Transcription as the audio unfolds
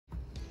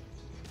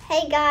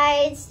Hey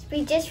guys,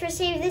 we just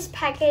received this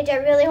package. I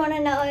really want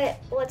to know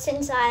what's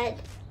inside.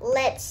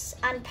 Let's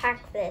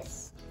unpack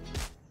this.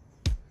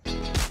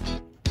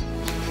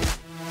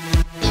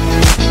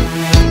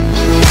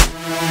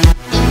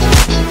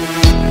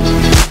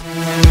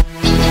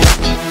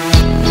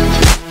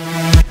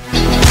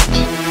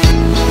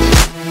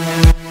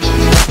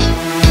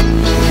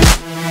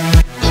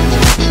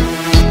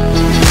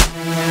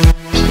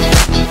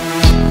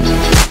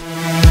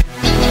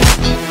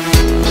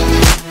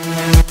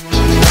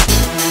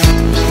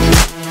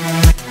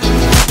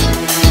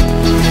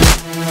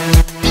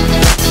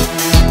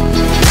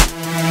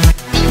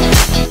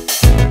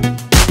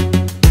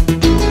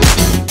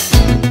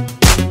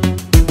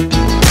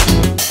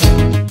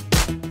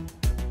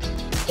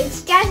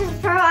 It's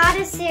Jazza's Pro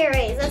Artist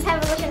Series. Let's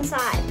have a look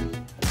inside.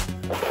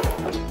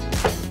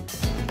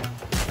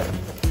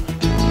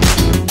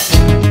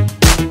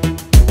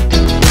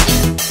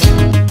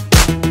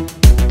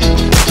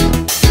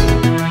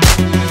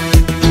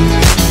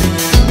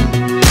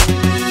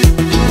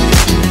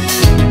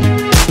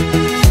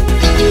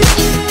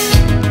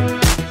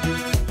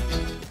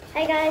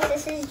 Hey guys,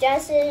 this is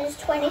Jazza's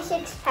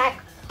 26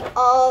 pack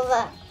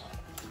of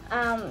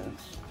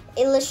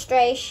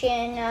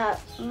illustration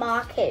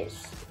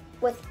markers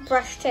with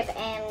brush tip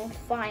and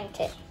fine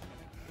tip.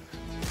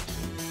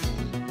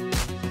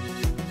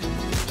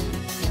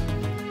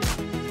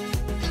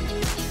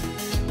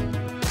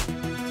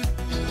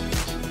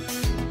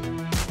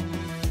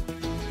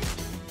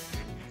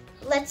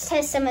 Let's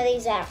test some of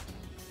these out.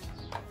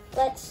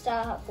 Let's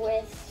start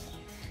with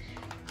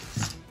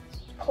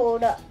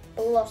called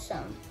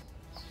Blossom.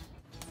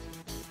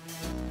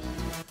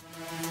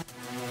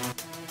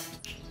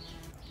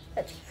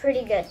 That's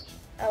pretty good.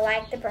 I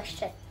like the brush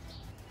tip.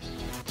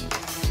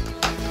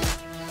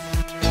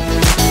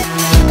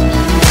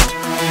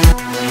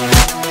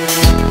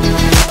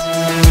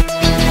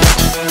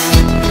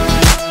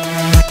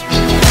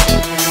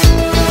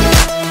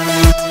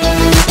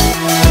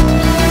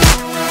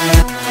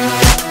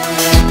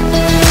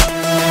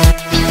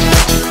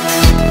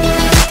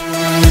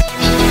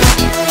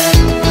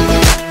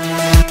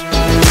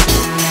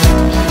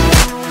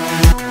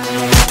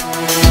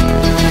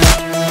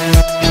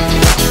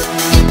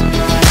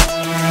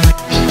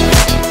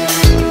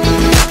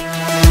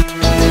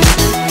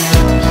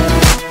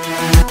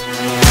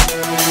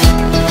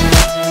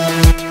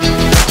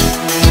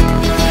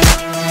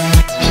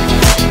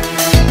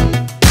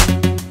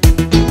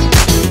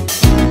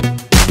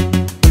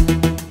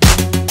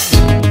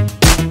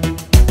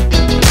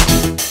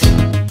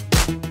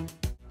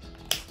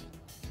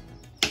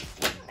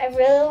 I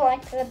really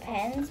like the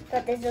pens,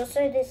 but there's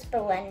also this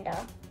blender.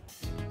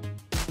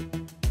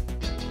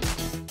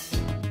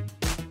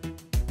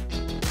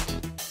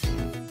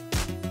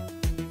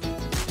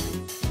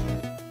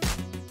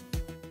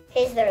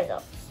 Here's the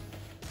results.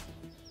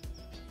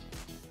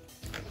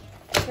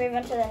 Let's move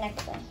on to the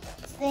next one.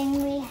 Next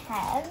thing we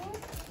have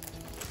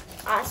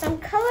are some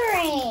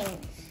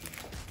colorings.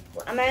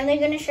 I'm only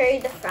going to show you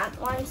the front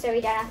one so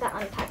we don't have to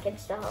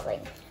unpackage the whole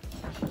thing.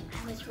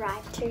 I was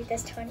right too,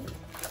 there's 20.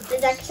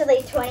 There's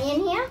actually 20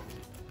 in here.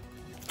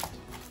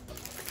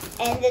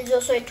 And there's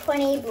also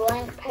 20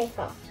 blank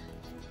papers.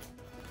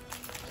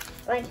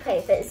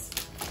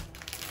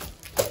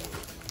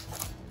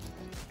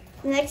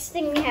 The next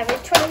thing we have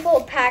is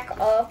 24 pack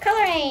of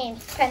coloring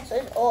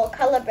pencils or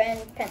color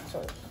brand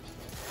pencils.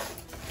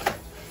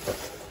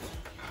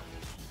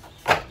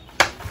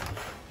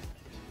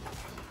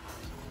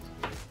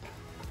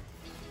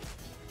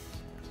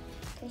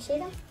 Can you see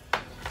them?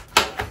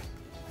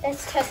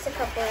 Let's test a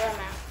couple of them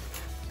out.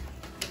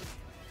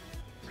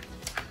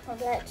 Well,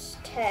 let's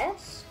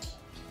test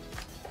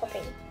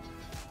Poppy.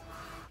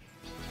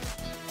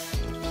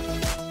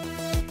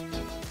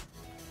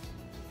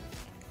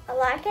 I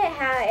like it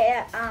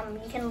how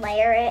you can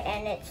layer it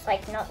and it's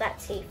like not that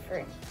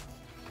see-through.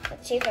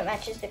 Let's see if it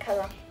matches the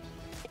color.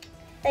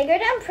 They go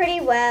down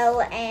pretty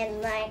well,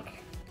 and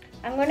like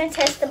I'm gonna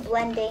test the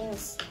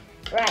blendings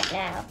right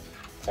now.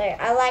 So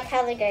I like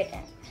how they go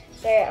down.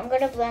 So I'm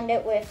gonna blend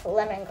it with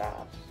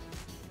lemongrass.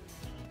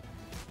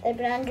 They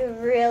blend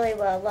really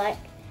well. Like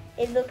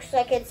it looks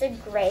like it's a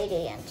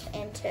gradient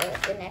into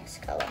the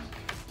next color.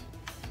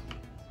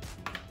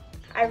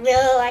 I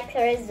really like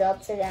the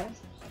results of them.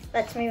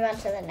 Let's move on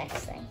to the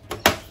next thing.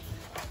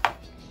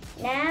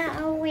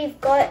 Now we've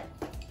got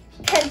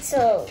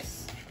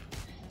pencils.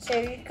 So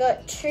we've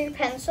got 2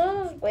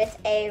 pencils with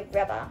a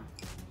rubber.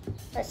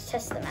 Let's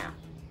test them out.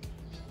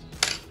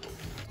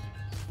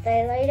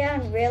 They lay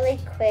down really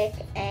quick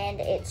and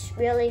it's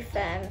really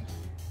firm,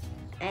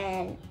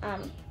 and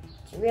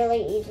it's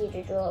really easy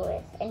to draw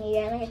with, and you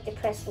only have to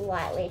press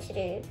lightly to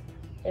do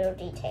little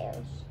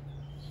details.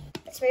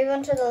 Let's move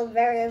on to the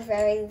very,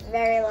 very,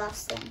 very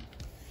last thing.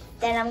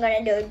 Then I'm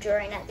going to do a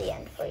drawing at the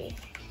end for you.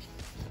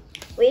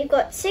 We've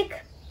got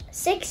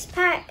six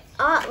pack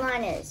art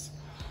liners,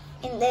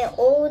 and they're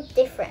all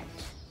different.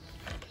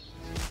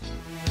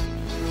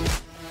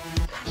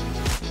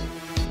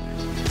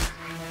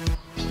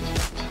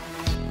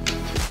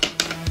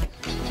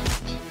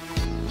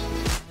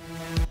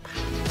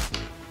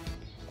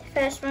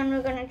 first one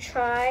we're going to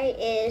try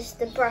is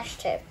the brush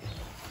tip.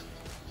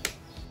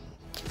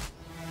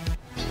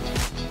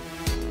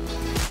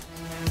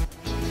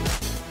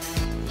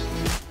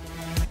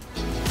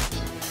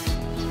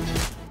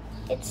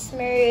 It's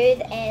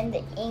smooth and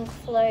the ink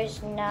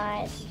flows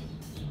nice,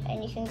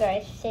 and you can go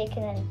thick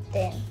and then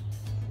thin.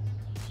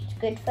 It's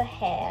good for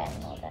hair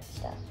and all that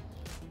stuff.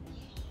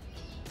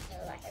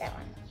 I like that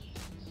one.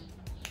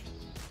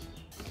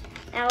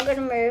 Now we're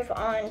going to move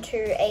on to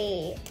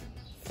a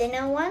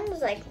thinner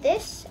ones like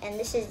this, and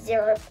this is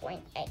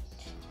 0.8.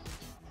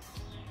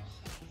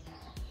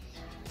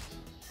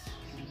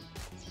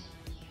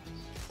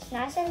 It's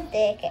nice and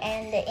thick,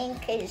 and the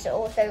ink is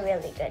also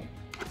really good.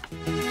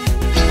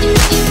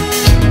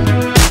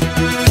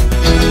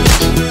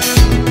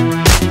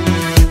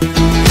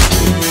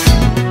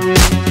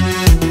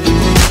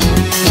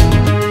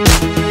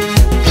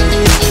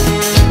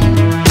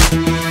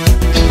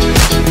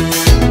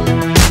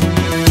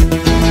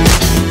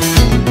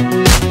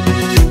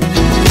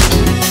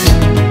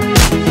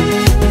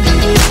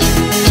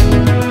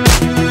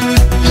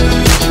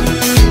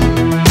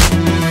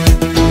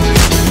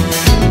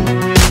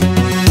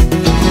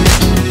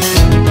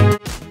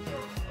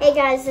 Hey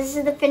guys, this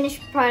is the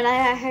finished product.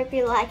 I hope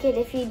you like it.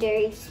 If you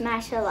do,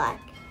 smash a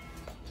like.